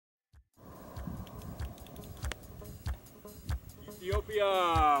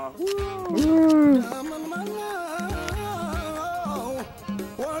Ethiopia!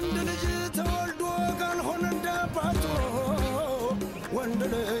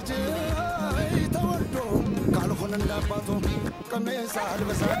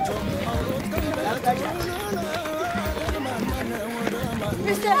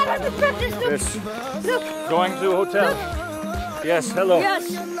 Yes. Going to a hotel. Yes, hello.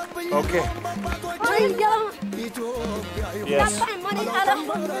 Yes. Okay. Yes.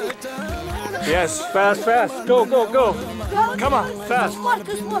 Yes, fast, fast. Go, go, go. Come on, fast.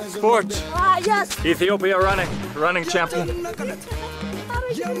 Sport. Yes. Ethiopia running champion.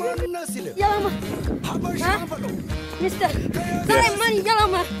 Mister, money,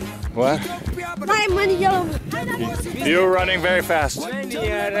 yellow. What? My money, yellow. You're running very fast.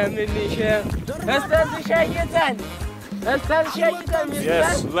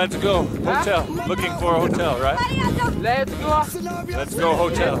 Yes, let's go. Hotel. Looking for a hotel, right? Let's go. Let's go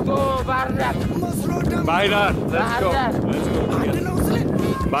hotel. Bahidar. Let's go. Let's go together.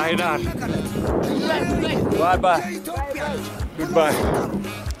 Bahidar. Bye bye. Goodbye.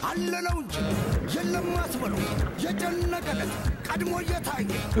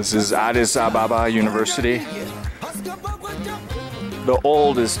 This is Addis Ababa University, the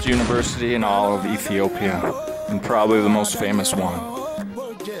oldest university in all of Ethiopia, and probably the most famous one.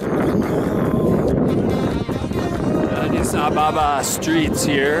 Addis Ababa streets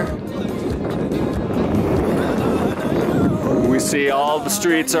here. We see all the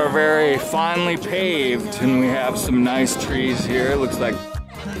streets are very finely paved, and we have some nice trees here. It looks like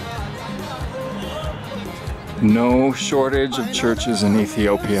no shortage of churches in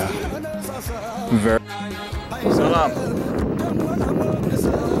Ethiopia. Very. Salam.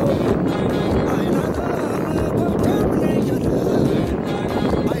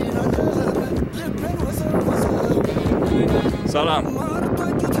 Salam.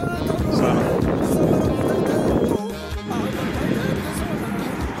 Salam.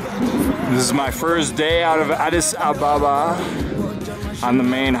 This is my first day out of Addis Ababa. On the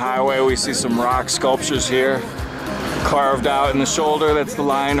main highway, we see some rock sculptures here, carved out in the shoulder. That's the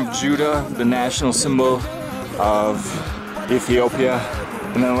Lion of Judah, the national symbol of Ethiopia.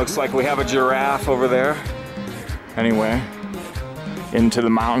 And then it looks like we have a giraffe over there. Anyway, into the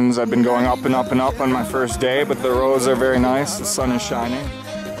mountains. I've been going up and up and up on my first day, but the roads are very nice. The sun is shining.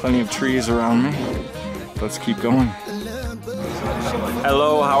 Plenty of trees around me. Let's keep going.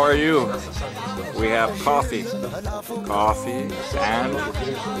 Hello, how are you? We have coffee and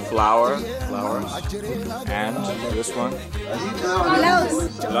flowers, and this one.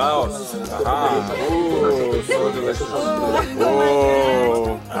 Laos. Aha. Ooh, so delicious.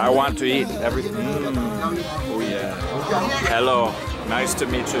 Oh, I want to eat everything. Oh yeah. Hello, nice to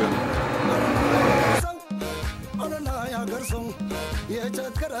meet you.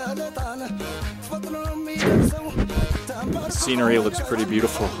 The scenery looks pretty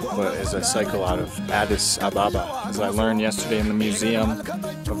beautiful, but as I cycle out of Addis Ababa, as I learned yesterday in the Museum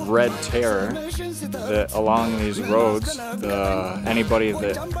of Red Terror, that along these roads, anybody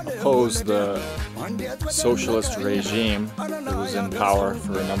that opposed the socialist regime that was in power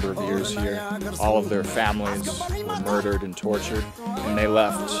for a number of years here, all of their families were murdered and tortured, and they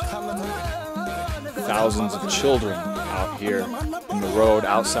left thousands of children out here in the road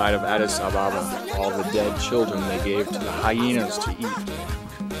outside of Addis Ababa. All the dead children they gave to the hyenas to eat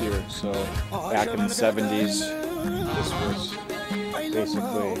here. So back in the 70s, this was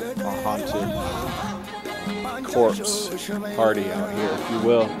basically a haunted corpse party out here, if you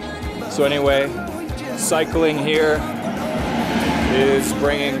will. So anyway, cycling here is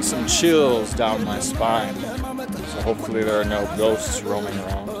bringing some chills down my spine. So hopefully there are no ghosts roaming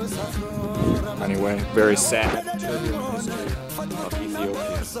around. Anyway, very sad, turbulent history of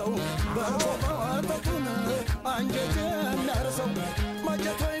Ethiopia.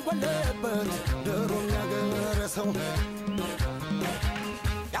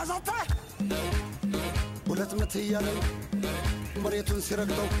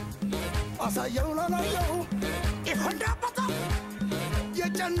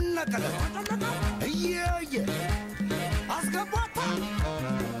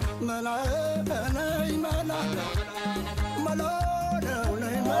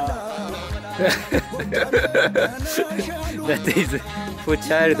 That is for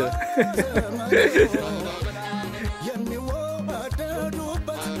child.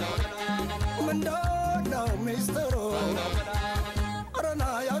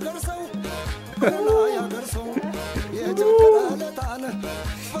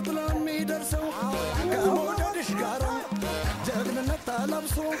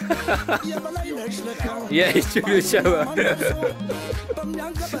 Yeah, it's true, shower.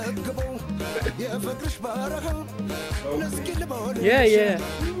 Yeah, yeah.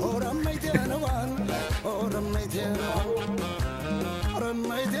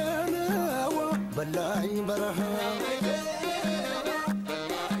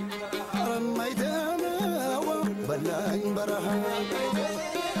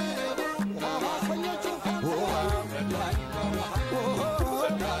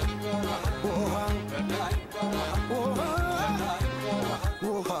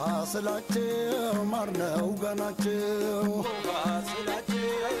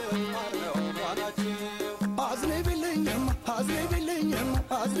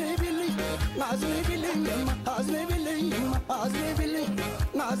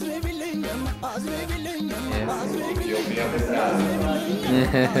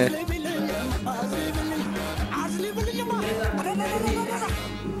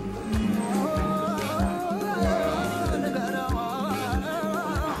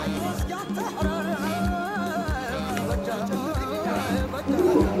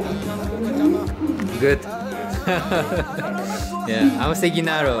 Good. Yeah, I'm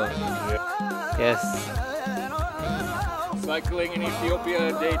Seginaro. Yes. Cycling in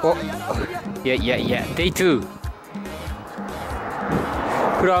Ethiopia, day 2. Oh. Yeah. Day 2.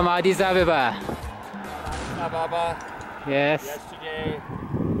 From Addis Ababa. Ababa. Yes. Yesterday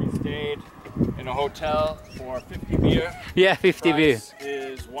we stayed in a hotel for 50 beer. Yeah, 50 beer. Price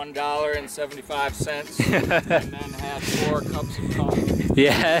is $1.75 and then had 4 cups of coffee.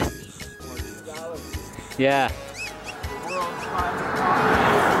 Yeah. For $2. Yeah. The world's finest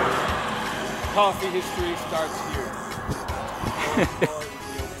coffee history starts here.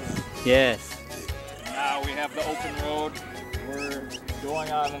 Yes. Now we have the open road. We're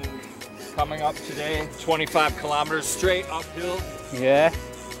going on and coming up today, 25 kilometers straight uphill. Yeah.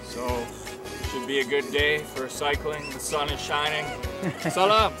 So it should be a good day for cycling. The sun is shining.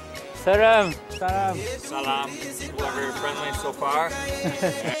 Salam. Salam. Salam. People are very friendly so far.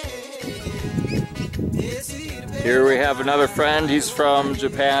 Here we have another friend. He's from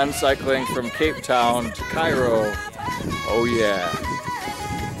Japan, cycling from Cape Town to Cairo. Oh yeah.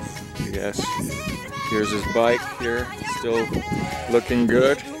 Yes. Here's his bike here, still looking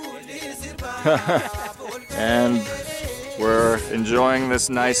good. And we're enjoying this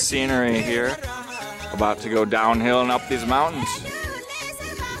nice scenery here. About to go downhill and up these mountains.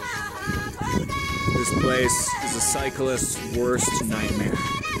 This place is a cyclist's worst nightmare.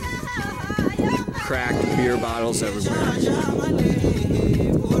 Cracked beer bottles everywhere.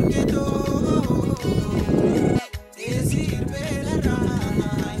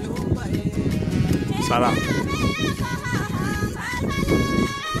 Salam.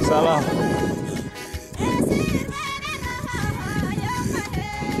 Salam.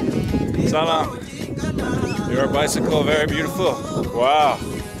 Salam. Your bicycle, very beautiful. Wow.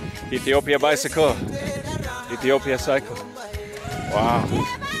 Ethiopia bicycle. Ethiopia cycle. Wow.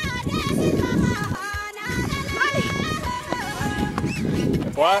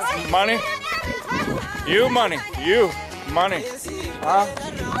 What? Money? You money. You money. Huh?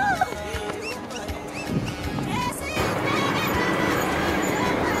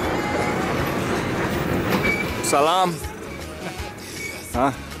 Salam.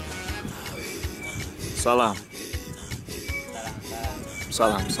 Huh? Salam.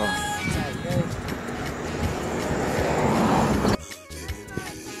 Salam, salam.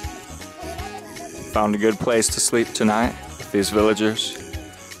 Found a good place to sleep tonight with these villagers.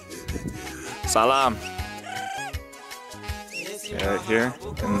 Salam. Yeah, right here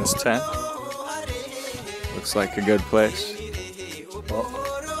in this tent. Looks like a good place. Oh.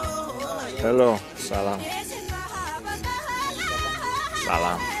 Hello. Salam.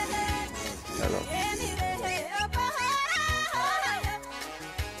 Salam. Hello.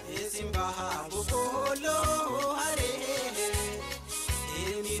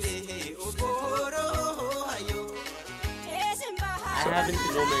 I haven't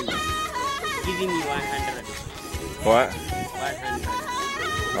no money. Giving me 100. What? 100.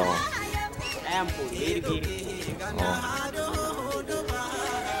 Oh. I am poor, very, very poor. Oh.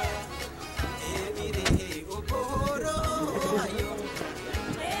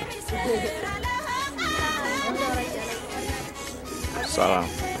 Salam.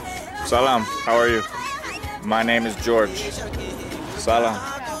 Salam, how are you? My name is George. Salam.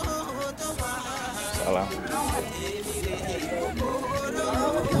 Salam.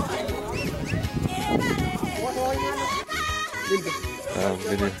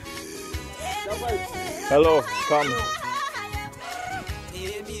 Video. Hello, come.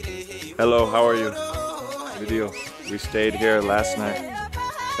 Hello, how are you? Video. We stayed here last night.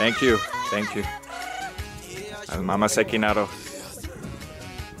 Thank you. Thank you. Mama Sekinaro.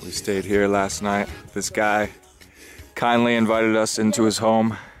 We stayed here last night. This guy kindly invited us into his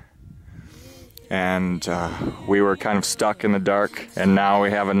home. And we were kind of stuck in the dark. And now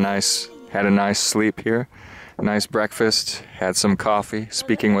we have had a nice sleep here. Nice breakfast. Had some coffee.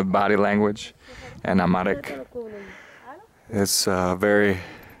 Speaking with body language. And Amharic. It's a very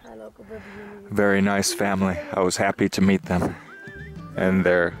nice family. I was happy to meet them. And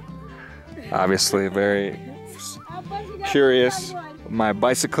they're obviously very curious. My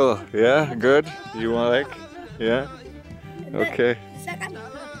bicycle, yeah, good? You like? Yeah? Okay.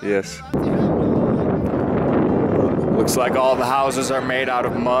 Yes. Looks like all the houses are made out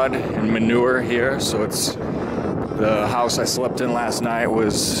of mud and manure here, so it's the house I slept in last night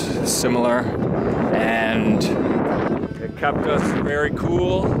was similar, and it kept us very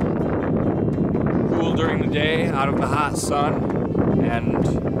cool during the day out of the hot sun, and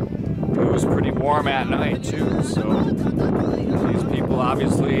it was pretty warm at night too, so these people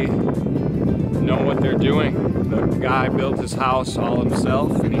obviously know what they're doing. The guy built his house all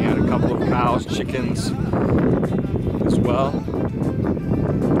himself, and he had a couple of cows, chickens as well,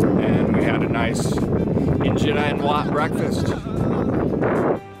 and we had a nice injera and wat breakfast.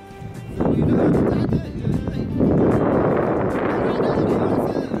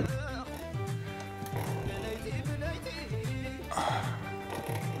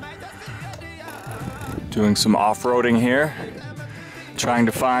 Doing some off-roading here, trying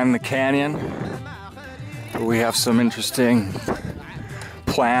to find the canyon. But we have some interesting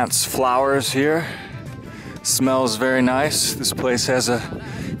plants, flowers here. Smells very nice. This place has a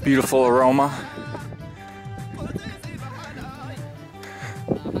beautiful aroma.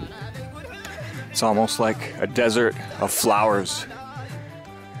 It's almost like a desert of flowers.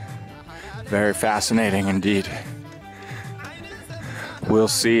 Very fascinating indeed. We'll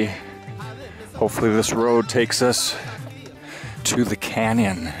see. Hopefully this road takes us to the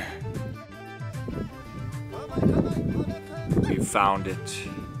canyon. We found it.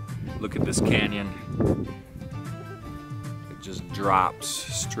 Look at this canyon. It just drops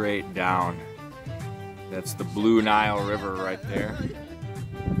straight down. That's the Blue Nile River right there.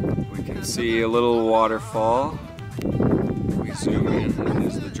 We can see a little waterfall. We zoom in. It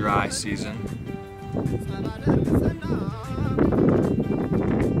is the dry season.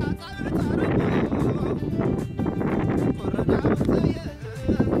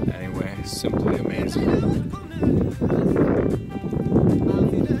 Anyway, simply amazing.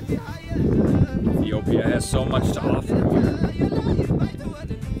 Ethiopia has so much to offer here.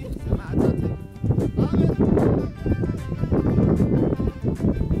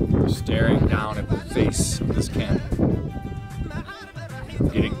 We're staring down at the face of this canyon. I'm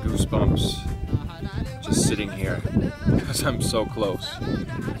getting goosebumps just sitting here because I'm so close.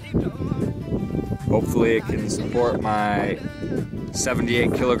 Hopefully it can support my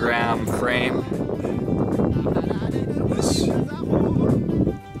 78 kilogram frame. This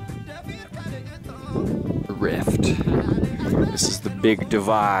rift. This is the big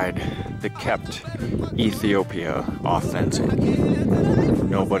divide that kept Ethiopia authentic.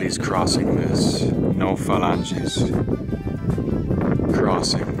 Nobody's crossing this. No phalanges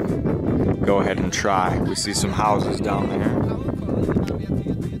crossing. Go ahead and try. We see some houses down there.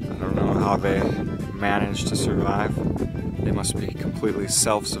 I don't know how they manage to survive. They must be completely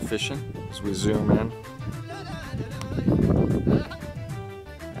self-sufficient as we zoom in.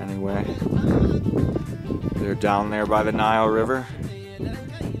 Anyway, they're down there by the Nile River.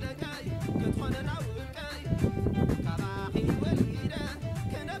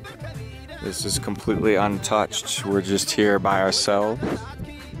 This is completely untouched. We're just here by ourselves.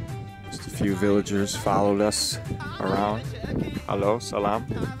 Just a few villagers followed us around. Hello, salam.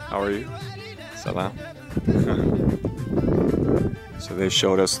 How are you? Salam. So they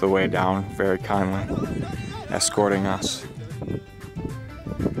showed us the way down very kindly, escorting us.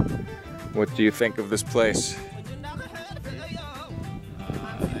 What do you think of this place?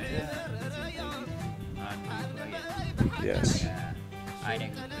 Yes.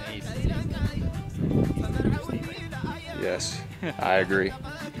 Yes, I agree.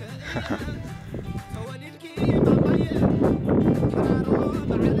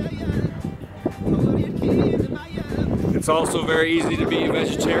 It's also very easy to be a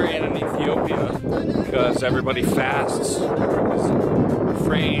vegetarian in Ethiopia because everybody fasts.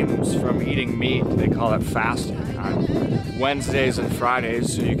 Refrains from eating meat. They call it fasting on Wednesdays and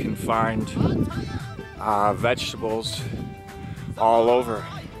Fridays, so you can find vegetables all over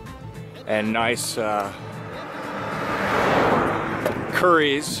and nice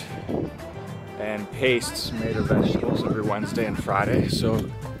curries and pastes made of vegetables every Wednesday and Friday. So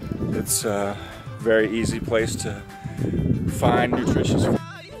it's a very easy place to find nutritious food.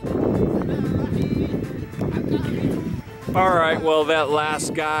 Alright, well, that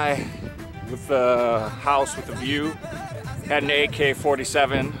last guy with the house with the view had an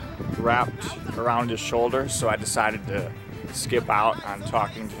AK-47 wrapped around his shoulder, so I decided to skip out on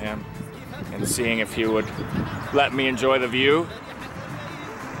talking to him and seeing if he would let me enjoy the view.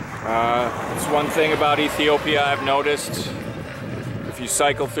 It's one thing about Ethiopia I've noticed. If you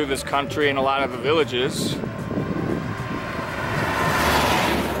cycle through this country in a lot of the villages,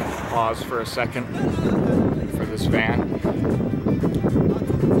 pause for a second for this van,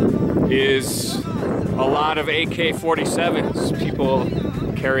 is a lot of AK-47s. People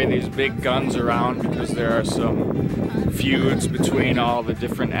carry these big guns around because there are some feuds between all the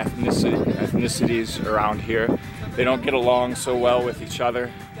different ethnicities around here. They don't get along so well with each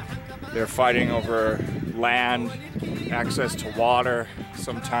other. They're fighting over land, access to water.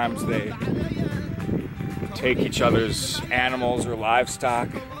 Sometimes they take each other's animals or livestock,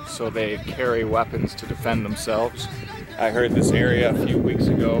 so they carry weapons to defend themselves. I heard this area a few weeks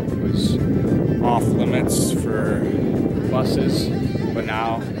ago was off limits for buses, but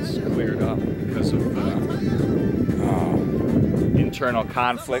now it's cleared up because of the internal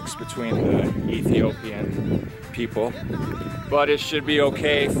conflicts between the Ethiopian people. But it should be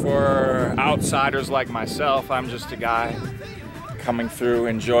okay for outsiders like myself. I'm just a guy coming through,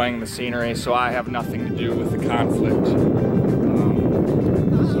 enjoying the scenery, so I have nothing to do with the conflict.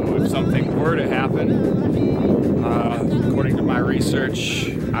 So if something were to happen, according to my research,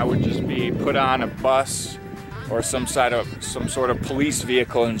 I would just be put on a bus or some sort of police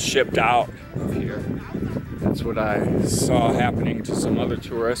vehicle and shipped out of here. That's what I saw happening to some other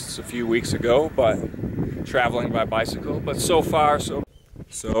tourists a few weeks ago, but traveling by bicycle. But so far, so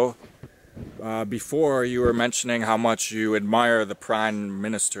before you were mentioning how much you admire the Prime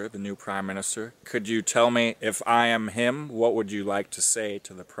Minister, the new Prime Minister. Could you tell me, if I am him, what would you like to say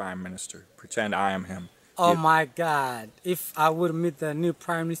to the Prime Minister? Pretend I am him. Oh my God, if I would meet the new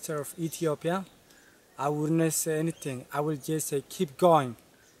Prime Minister of Ethiopia, I wouldn't say anything. I would just say, keep going,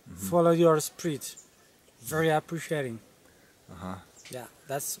 follow your spirit. Very appreciating. Yeah,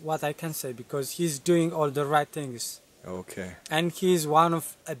 that's what I can say, because he's doing all the right things. Okay. And he's one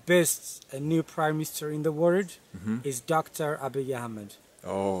of the best new Prime Minister in the world, is Dr. Abiy Ahmed.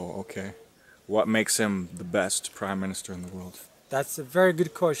 Oh, okay. What makes him the best Prime Minister in the world? That's a very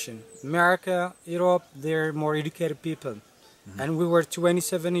good question. America, Europe, they're more educated people. And we were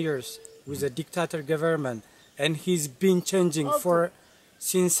 27 years with a dictator government, and he's been changing for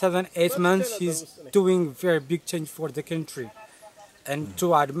since 7-8 months. He's doing very big change for the country, and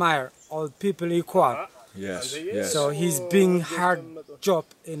to admire all people equal. Yes, yes. So he's being hard job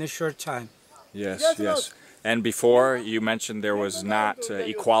in a short time. Yes, yes. And before, you mentioned there was not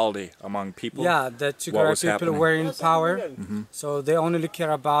equality among people. Yeah, the Tigray people were in power, so they only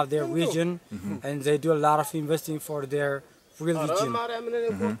care about their region, and they do a lot of investing for their religion.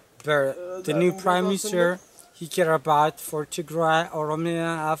 But the new Prime Minister, he care about for Tigray,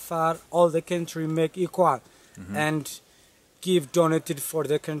 Oromia, Afar, all the country make equal, and give donated for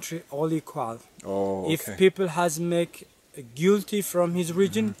the country all equal. Oh, okay. If people has make guilty from his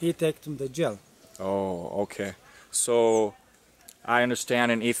region, he take them to jail. Oh, okay. So I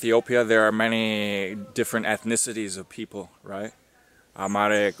understand in Ethiopia there are many different ethnicities of people, right?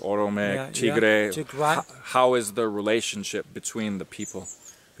 Amharic, Oromic, Tigray. Tigray. How is the relationship between the people?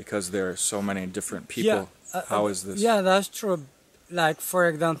 Because there are so many different people. How is this? Yeah, that's true. Like, for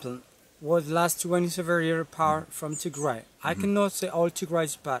example, was last 27 year power from Tigray. I cannot say all Tigray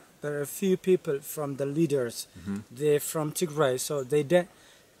is bad. There are a few people from the leaders, they're from Tigray, so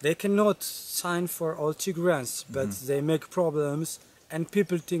they cannot sign for all Tigrayans, but they make problems, and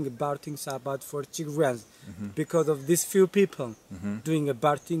people think about things about for Tigrayans because of these few people doing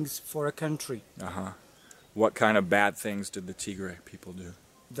bad things for a country. What kind of bad things did the Tigray people do?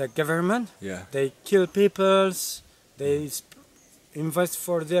 The government, yeah, they kill peoples, they invest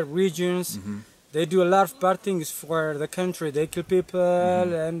for their regions, they do a lot of bad things for the country. They kill people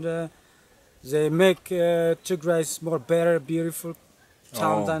and they make Tigray more better, beautiful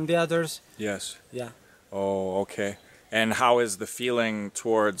town than the others. Yes. Yeah. Oh, okay. And how is the feeling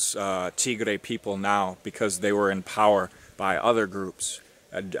towards Tigray people now, because they were in power by other groups?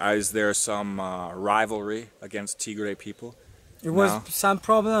 Is there some rivalry against Tigray people? It was some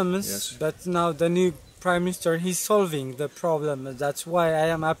problems, but now the new Prime Minister, he's solving the problem. That's why I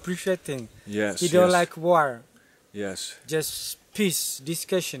am appreciating. Yes. He don't like war. Yes. Just peace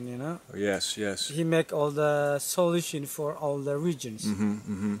discussion, Yes, yes. he make all the solution for all the regions.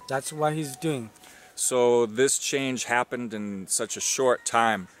 That's what he's doing. So this change happened in such a short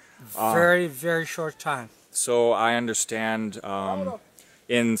time. Very, very short time. So I understand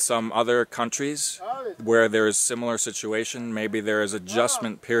in some other countries where there is similar situation, maybe there is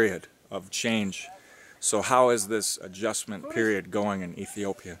adjustment period of change. So how is this adjustment period going in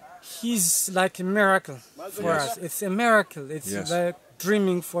Ethiopia? He's like a miracle for us. It's a miracle. It's Yes. like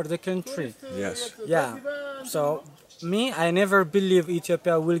dreaming for the country. Yes. Yeah. So me, I never believe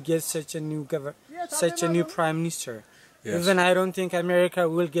Ethiopia will get such a new prime minister. Yes. Even I don't think America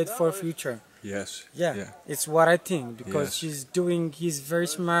will get for future. Yes. Yeah. It's what I think because Yes. he's very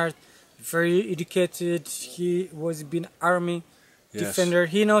smart, very educated. He was been army defender.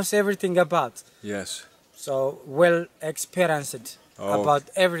 He knows everything about. Yes. So well experienced about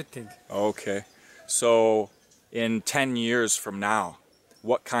everything. Okay. So in 10 years from now,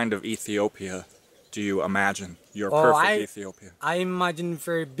 what kind of Ethiopia do you imagine? Your perfect Ethiopia. I imagine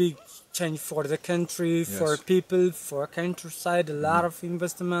very big change for the country, for people, for countryside, a lot of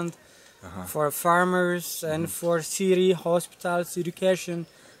investment, for farmers and for city, hospitals, education.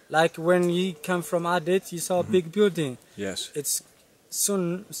 Like when he come from Adet, he saw a big building. Yes. It's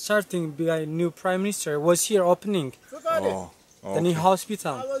soon starting by a new prime minister was here opening Oh. the new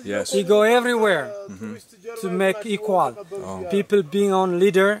hospital. Yes. He go everywhere to make equal. People being on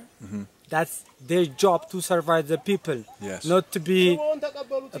leader, that's their job to survive the people. Yes. Not to be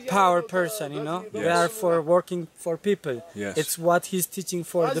a power person, They are for working for people. Yes. It's what he's teaching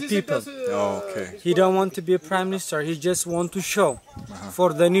for the people. Okay. He don't want to be a prime minister. He just want to show for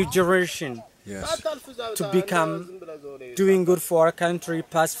the new generation Yes. to become doing good for our country,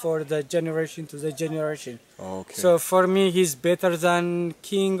 pass for the generation to the generation. Okay. So for me, he's better than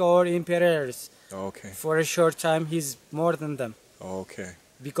king or imperialists. Okay. For a short time, he's more than them Okay.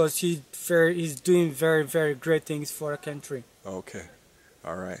 because he's doing very, very great things for our country. Okay.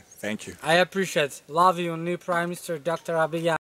 All right. Thank you. I appreciate, love you, new Prime Minister Dr. Abiy.